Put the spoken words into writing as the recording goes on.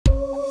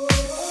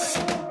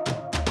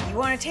You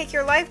want to take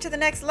your life to the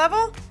next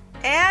level?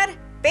 Add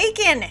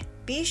bacon!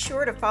 Be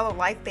sure to follow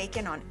Life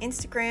Bacon on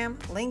Instagram,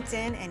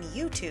 LinkedIn, and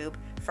YouTube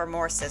for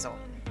more sizzle.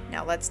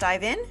 Now let's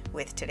dive in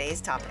with today's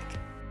topic.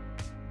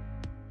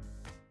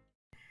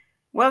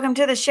 Welcome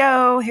to the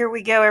show. Here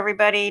we go,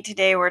 everybody.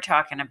 Today we're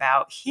talking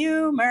about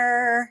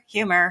humor.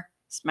 Humor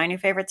is my new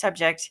favorite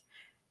subject.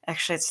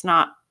 Actually, it's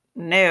not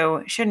new.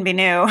 It shouldn't be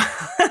new.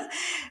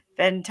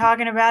 Been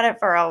talking about it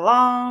for a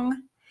long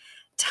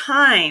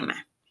time.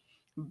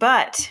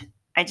 But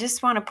I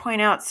just want to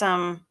point out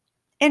some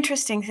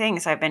interesting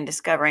things I've been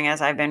discovering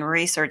as I've been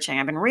researching.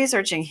 I've been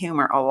researching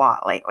humor a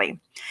lot lately.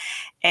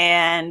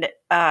 And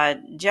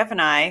Jeff and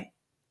I,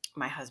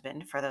 my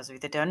husband, for those of you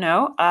that don't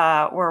know,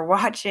 were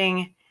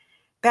watching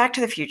Back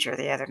to the Future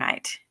the other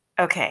night.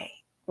 Okay,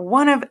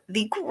 one of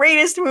the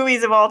greatest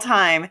movies of all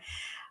time.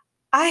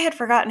 I had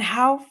forgotten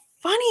how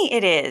funny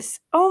it is.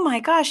 Oh my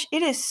gosh,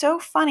 it is so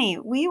funny.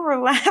 We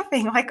were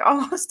laughing like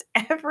almost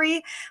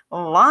every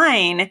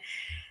line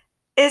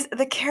is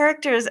the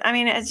characters. I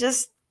mean, it's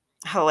just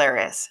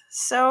hilarious.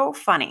 So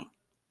funny.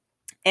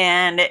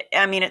 And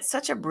I mean, it's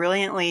such a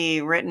brilliantly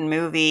written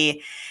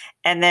movie.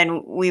 And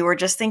then we were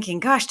just thinking,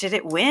 gosh, did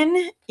it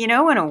win,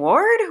 an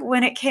award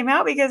when it came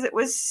out? Because it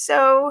was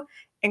so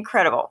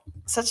incredible.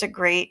 Such a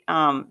great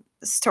storyline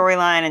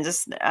and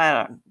just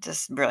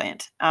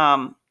brilliant.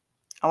 A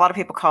lot of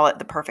people call it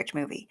the perfect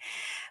movie.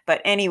 But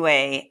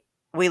anyway,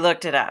 we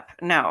looked it up.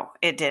 No,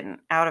 it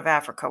didn't. Out of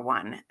Africa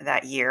won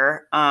that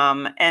year.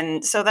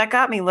 And so that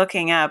got me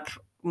looking up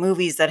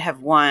movies that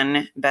have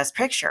won Best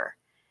Picture.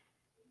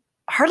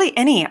 Hardly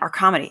any are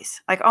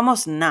comedies, like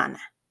almost none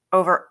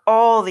over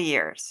all the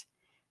years.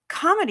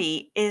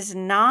 Comedy is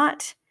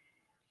not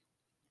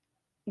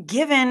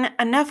given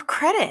enough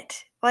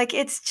credit. Like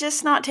it's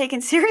just not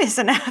taken serious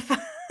enough.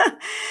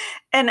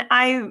 And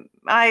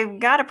I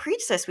got to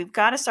preach this. We've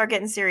got to start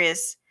getting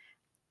serious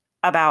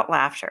about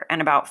laughter and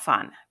about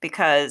fun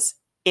because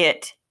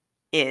it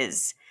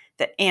is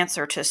the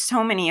answer to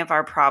so many of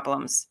our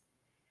problems.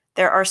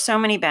 There are so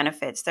many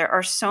benefits. There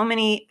are so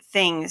many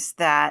things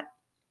that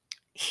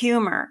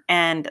humor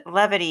and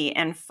levity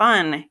and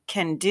fun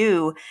can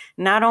do,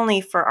 not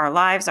only for our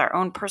lives, our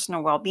own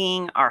personal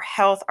well-being, our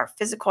health, our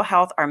physical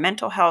health, our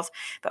mental health,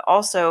 but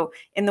also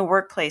in the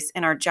workplace,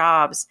 in our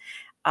jobs.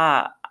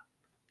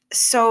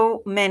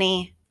 So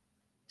many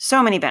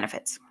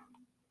benefits.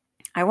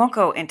 I won't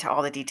go into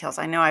all the details.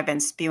 I know I've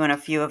been spewing a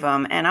few of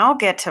them, and I'll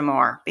get to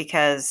more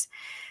because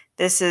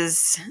this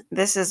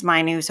is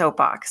my new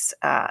soapbox.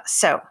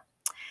 So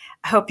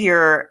I hope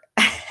you're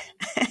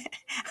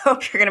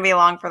going to be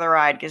along for the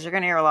ride because you're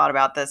going to hear a lot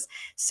about this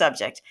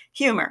subject.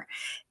 Humor.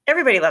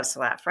 Everybody loves to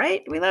laugh,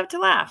 right? We love to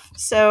laugh.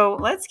 So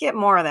let's get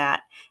more of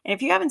that. And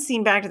if you haven't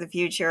seen Back to the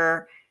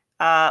Future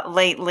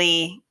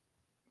lately,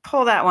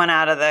 pull that one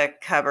out of the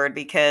cupboard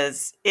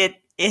because it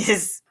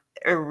is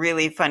a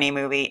really funny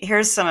movie.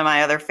 Here's some of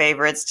my other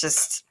favorites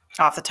just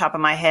off the top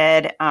of my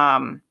head.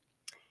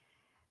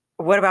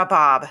 What About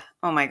Bob?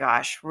 Oh my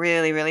gosh,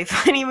 really, really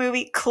funny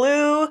movie.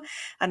 Clue,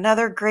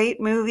 another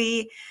great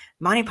movie.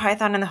 Monty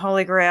Python and the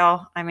Holy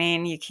Grail. I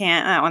mean, you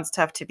can't, that one's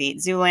tough to beat.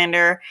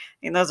 Zoolander. I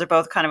mean, those are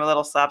both kind of a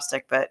little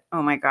slapstick, but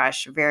oh my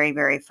gosh, very,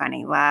 very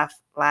funny. Laugh,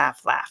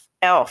 laugh, laugh.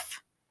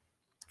 Elf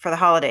for the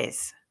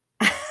holidays.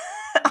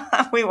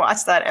 We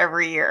watch that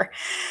every year.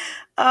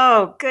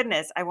 Oh,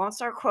 goodness. I won't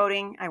start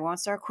quoting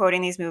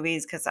these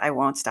movies because I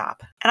won't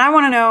stop. And I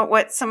want to know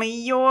what some of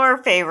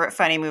your favorite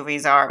funny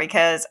movies are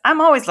because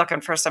I'm always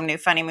looking for some new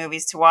funny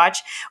movies to watch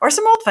or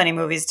some old funny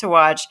movies to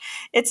watch.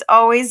 It's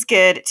always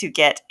good to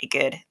get a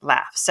good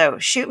laugh. So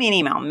shoot me an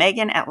email,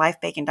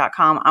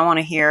 Megan@lifebacon.com. I want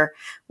to hear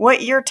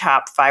what your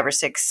top 5 or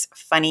 6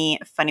 funny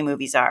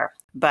movies are.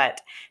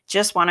 But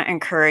just want to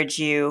encourage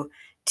you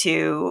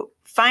to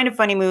find a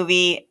funny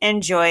movie,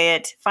 enjoy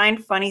it,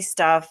 find funny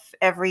stuff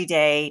every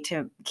day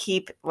to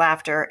keep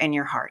laughter in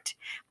your heart.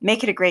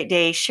 Make it a great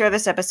day. Share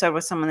this episode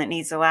with someone that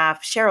needs a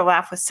laugh. Share a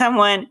laugh with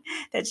someone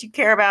that you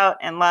care about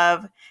and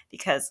love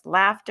because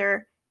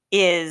laughter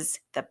is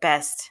the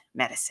best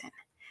medicine.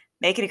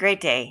 Make it a great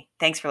day.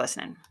 Thanks for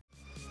listening.